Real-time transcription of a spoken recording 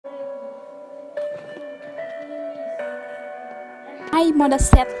My mother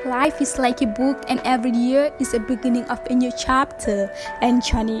said life is like a book and every year is a beginning of a new chapter and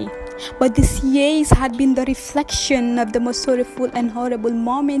journey. But these years had been the reflection of the most sorrowful and horrible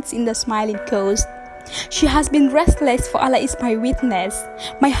moments in the smiling coast. She has been restless, for Allah is my witness.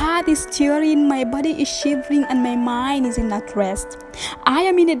 My heart is stirring, my body is shivering, and my mind is in at rest. I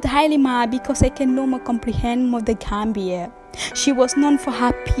am in a dilemma because I can no more comprehend Mother Gambia. She was known for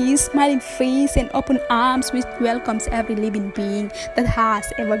her peace, smiling face, and open arms which welcomes every living being that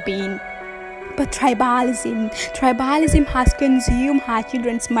has ever been. But tribalism has consumed her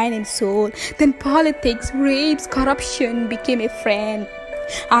children's mind and soul. Then politics, rapes, corruption became a friend.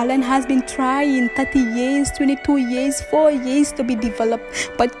 Our land has been trying 30 years, 22 years, 4 years to be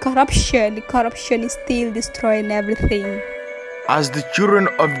developed, but corruption is still destroying everything. As the children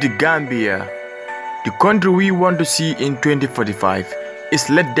of the Gambia, the country we want to see in 2045 is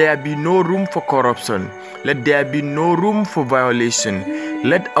let there be no room for corruption, let there be no room for violation.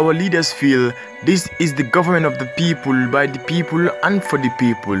 Let our leaders feel this is the government of the people, by the people and for the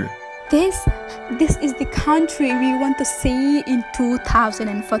people. This is the country we want to see in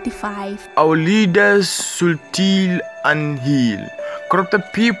 2045. Our leaders should heal and heal. Corrupted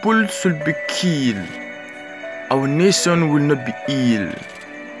people should be killed. Our nation will not be ill.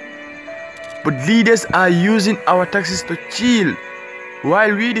 But leaders are using our taxes to chill,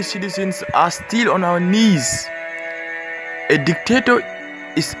 while we the citizens are still on our knees. A dictator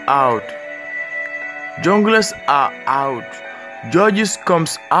is out. Junglers are out. Judges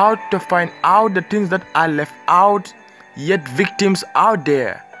comes out to find out the things that are left out, yet victims out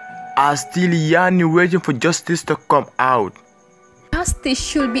there are still yearning, waiting for justice to come out. Justice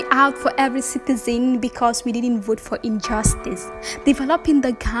should be out for every citizen because we didn't vote for injustice. Developing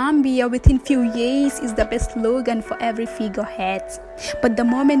the Gambia within few years is the best slogan for every figurehead. But the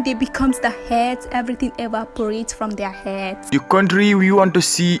moment they become the heads, everything evaporates from their heads. The country we want to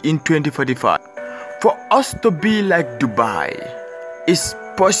see in 2045. For us to be like Dubai is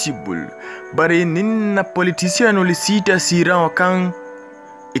possible, but in a politician only sita sirang kang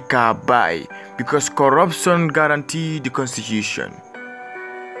ikabai because corruption guarantee the constitution.